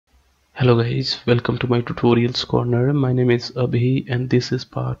Hello guys, welcome to my tutorials corner. My name is Abhi and this is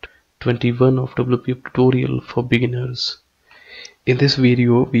part 21 of WPF tutorial for beginners. In this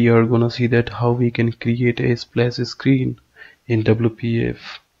video we are gonna see that how we can create a splash screen in WPF.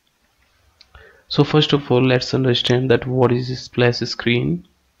 So first of all, let's understand that what is a splash screen.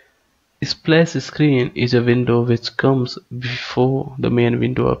 A splash screen is a window which comes before the main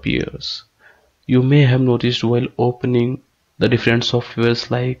window appears. You may have noticed while opening the different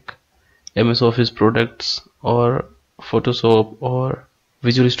softwares like MS Office products or Photoshop or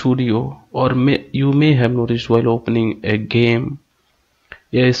Visual Studio, or you may have noticed while opening a game,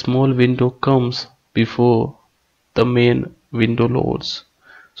 a small window comes before the main window loads.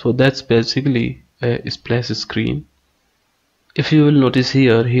 So that's basically a splash screen. If you will notice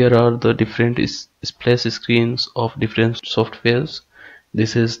here are the different splash screens of different softwares.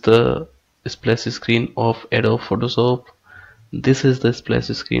 This is the splash screen of Adobe Photoshop. This is the splash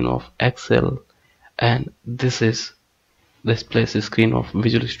screen of Excel, and this is the splash screen of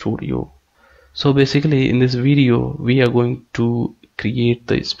Visual Studio. So basically in this video we are going to create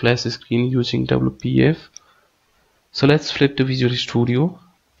the splash screen using WPF. So let's flip to Visual Studio.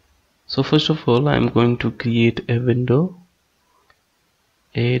 So first of all, I'm going to create a window,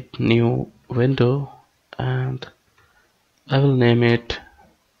 a new window, and I will name it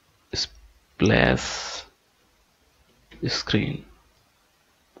splash screen.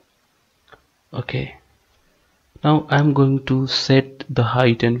 Okay, now I'm going to set the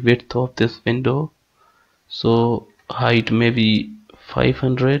height and width of this window. So height may be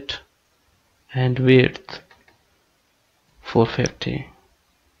 500 and width 450.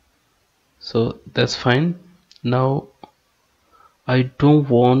 So that's fine. Now I don't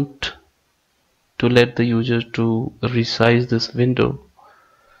want to let the user to resize this window.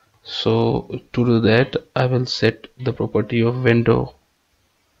 So to do that, I will set the property of window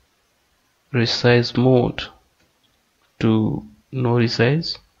resize mode to no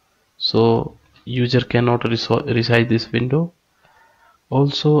resize. So user cannot resize this window.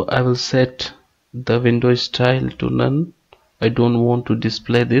 Also, I will set the window style to none. I don't want to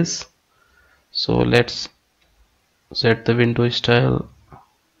display this. So let's set the window style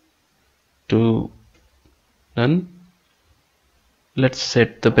to none. Let's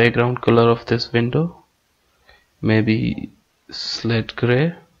set the background color of this window, maybe slate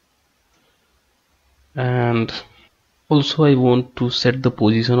gray. And also I want to set the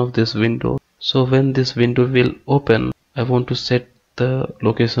position of this window. So when this window will open, I want to set the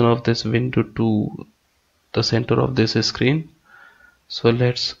location of this window to the center of this screen. So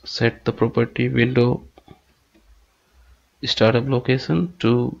let's set the property window startup location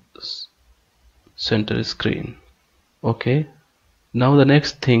to center screen. Okay, now the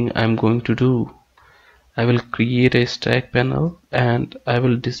next thing I'm going to do, I will create a stack panel and I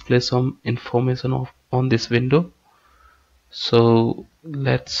will display some information on this window. So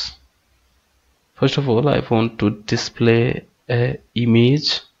let's, first of all, I want to display a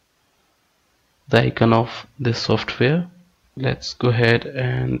image, the icon of this software. Let's go ahead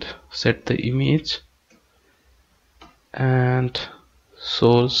and set the image and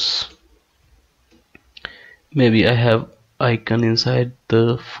source. Maybe I have icon inside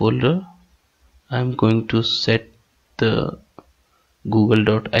the folder. I'm going to set the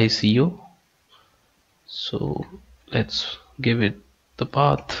google.ico. So let's give it the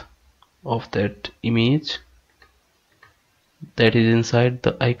path of that image that is inside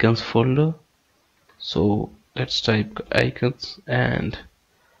the icons folder. So let's type icons and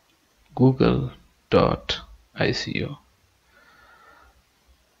google.ico.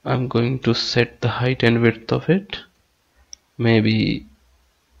 I'm going to set the height and width of it, maybe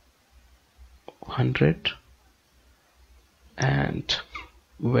 100, and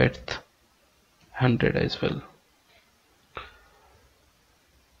width 100 as well.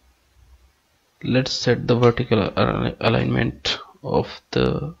 Let's set the vertical alignment of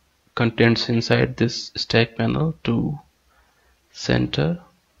the contents inside this stack panel to center.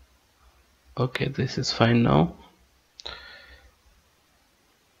 Okay, this is fine now.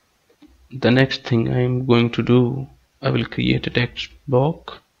 The next thing I'm going to do, I will create a text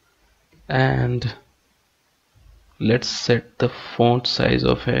box and let's set the font size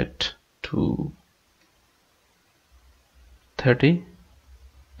of it to 30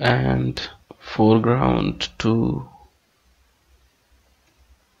 and foreground to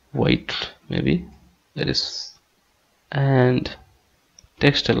white, maybe that is, and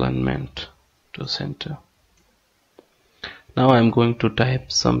text alignment to center. Now I'm going to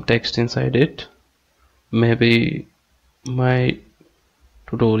type some text inside it, maybe my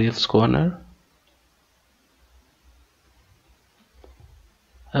tutorials corner,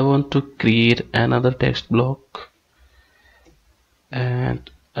 I want to create another text block, and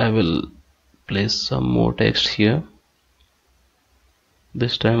I will place some more text here.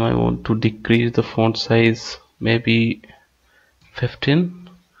 This time I want to decrease the font size, maybe 15,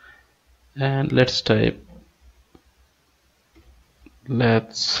 and let's type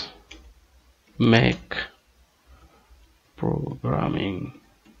let's make programming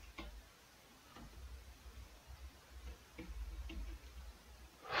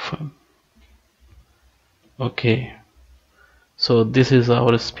fun. Okay, so this is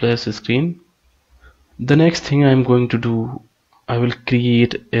our splash screen. The next thing I'm going to do, I will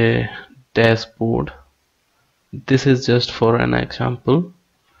create a dashboard. This is just for an example.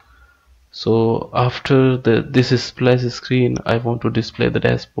 So after this is splash screen, I want to display the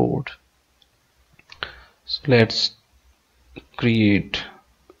dashboard. So let's create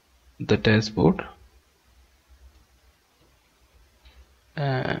the dashboard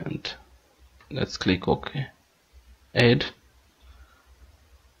and let's click OK, add,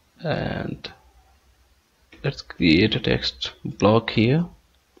 and let's create a text block here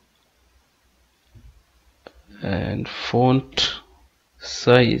and font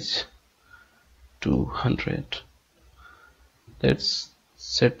size to 100. Let's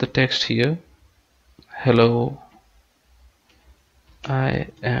set the text here. Hello, I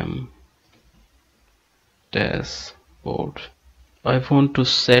am dashboard. I want to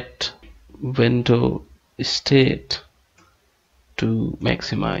set window state to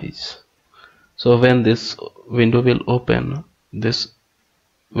maximize. So when this window will open, this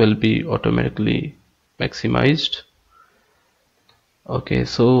will be automatically maximized. Okay,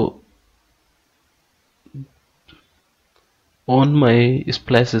 so on my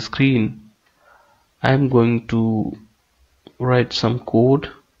splash screen, I'm going to write some code.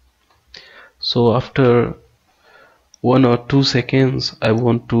 So after 1 or 2 seconds, I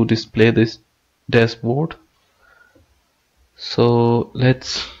want to display this dashboard. So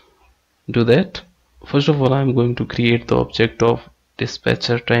let's do that. First of all, I'm going to create the object of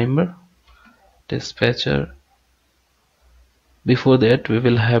dispatcher timer. Dispatcher. Before that, we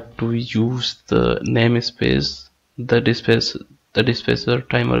will have to use the namespace. The dispatcher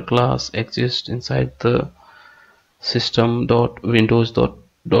timer class exists inside the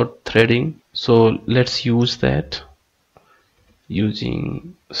system.windows.threading. So let's use that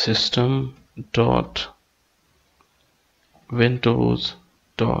using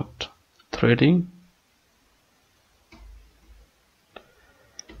system.windows.threading.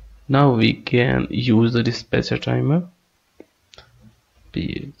 Now we can use the dispatcher timer.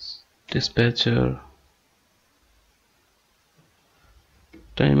 PS dispatcher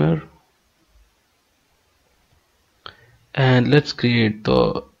timer, and let's create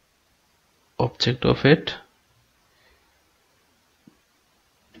the object of it.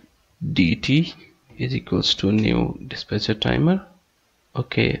 dt is equals to new dispatcher timer.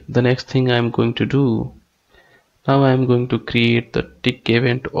 Okay, the next thing I'm going to do, now I'm going to create the tick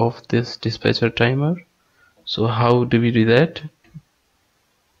event of this dispatcher timer. So how do we do that?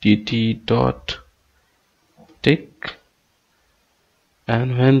 dt dot tick,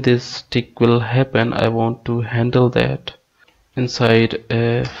 and when this tick will happen, I want to handle that inside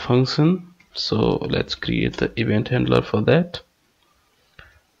a function. So let's create the event handler for that.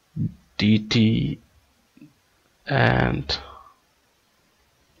 dt and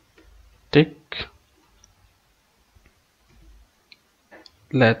tick.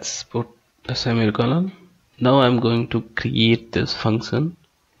 Let's put a semicolon. Now I'm going to create this function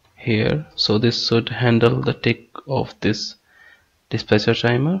here. So this should handle the tick of this dispatcher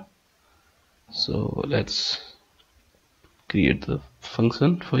timer. So let's create the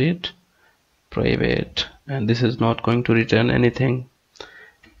function for it, private, and this is not going to return anything.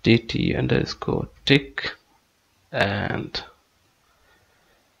 dt underscore tick and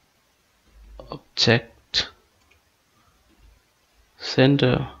object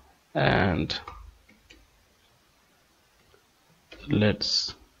sender, and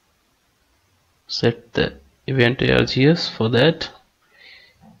let's set the event args for that.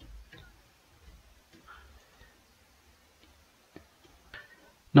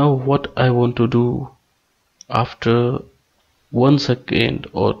 Now what I want to do, after 1 second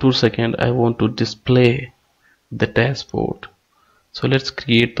or 2 seconds, I want to display the dashboard. So let's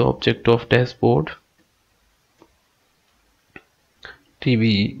create the object of dashboard.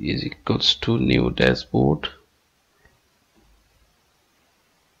 tv is equals to new dashboard,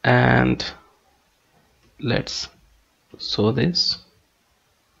 and let's show this,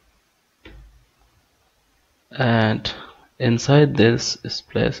 and inside this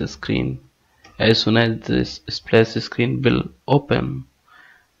splash screen, as soon as this splash screen will open,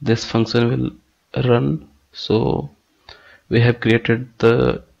 this function will run. So we have created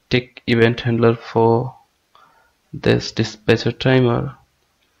the tick event handler for this dispatcher timer,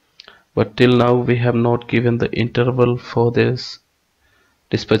 but till now we have not given the interval for this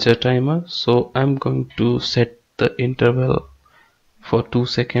dispatcher timer. So I'm going to set the interval for 2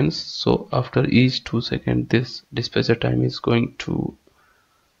 seconds. So after each 2 seconds this dispatcher time is going to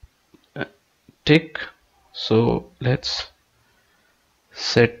tick. So let's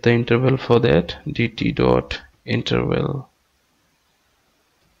set the interval for that. dt dot interval,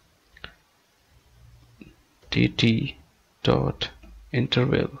 dt dot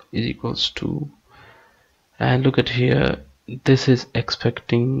interval is equals to, and look at here, this is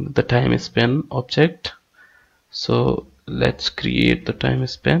expecting the time span object. So let's create the time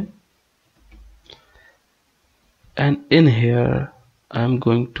span, and in here I'm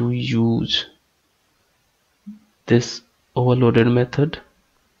going to use this overloaded method.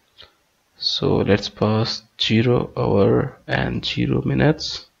 So let's pass 0 hour and 0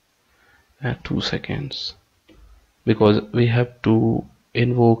 minutes and 2 seconds, because we have to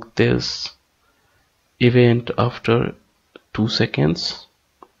invoke this event after 2 seconds.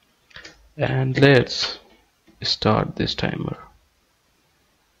 And let's start this timer,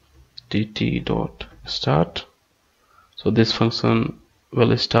 dt dot start. So this function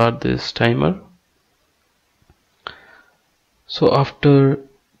will start this timer. So after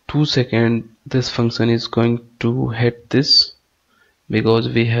 2 seconds this function is going to hit this, because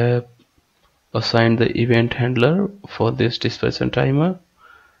we have assigned the event handler for this dispatcher timer.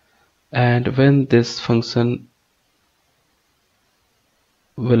 And when this function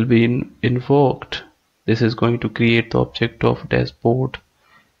will be invoked, this is going to create the object of dashboard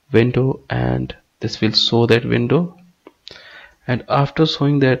window, and this will show that window. And after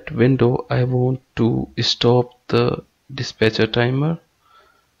showing that window I want to stop the dispatcher timer.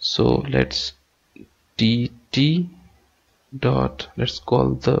 So let's dt dot, let's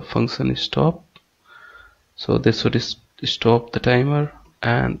call the function stop. So this would stop the timer.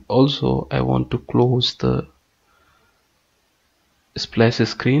 And also I want to close the splash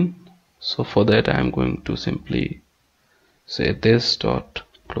screen. So for that I am going to simply say this dot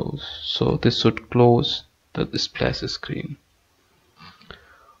close. So this should close the splash screen.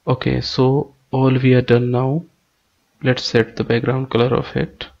 Okay, so all we are done now. Let's set the background color of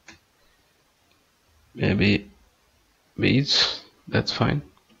it, maybe beige, that's fine.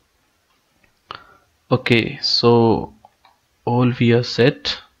 Okay, so all we are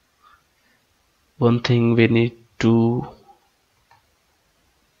set. One thing we need to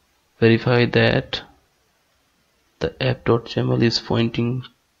verify that the app.yml is pointing,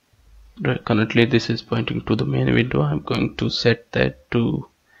 currently this is pointing to the main window. I'm going to set that to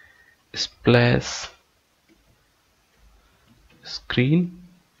splash screen.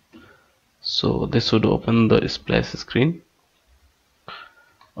 So this would open the splash screen.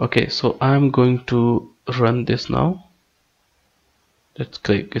 Okay, so I'm going to run this now. Let's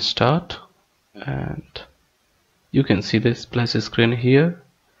click start, and you can see the splash screen here,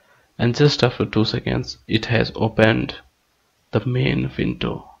 and just after 2 seconds it has opened the main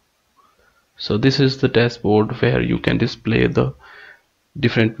window. So this is the dashboard where you can display the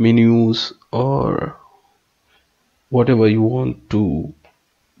different menus or whatever you want to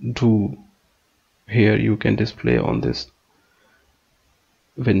do. Here you can display on this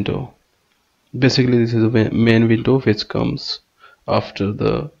window. Basically this is the main window which comes after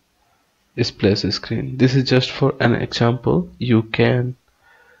the splash screen. This is just for an example. You can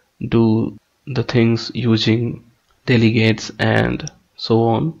do the things using delegates and so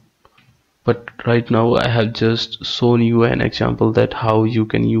on, but right now I have just shown you an example that how you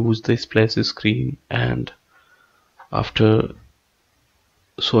can use the splash screen, and after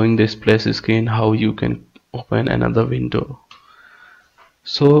showing the splash screen how you can open another window.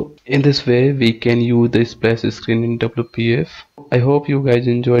 So in this way we can use the splash screen in WPF. I hope you guys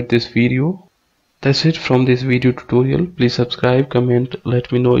enjoyed this video. That's it from this video tutorial. Please subscribe, comment,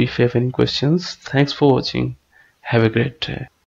 let me know if you have any questions. Thanks for watching. Have a great day.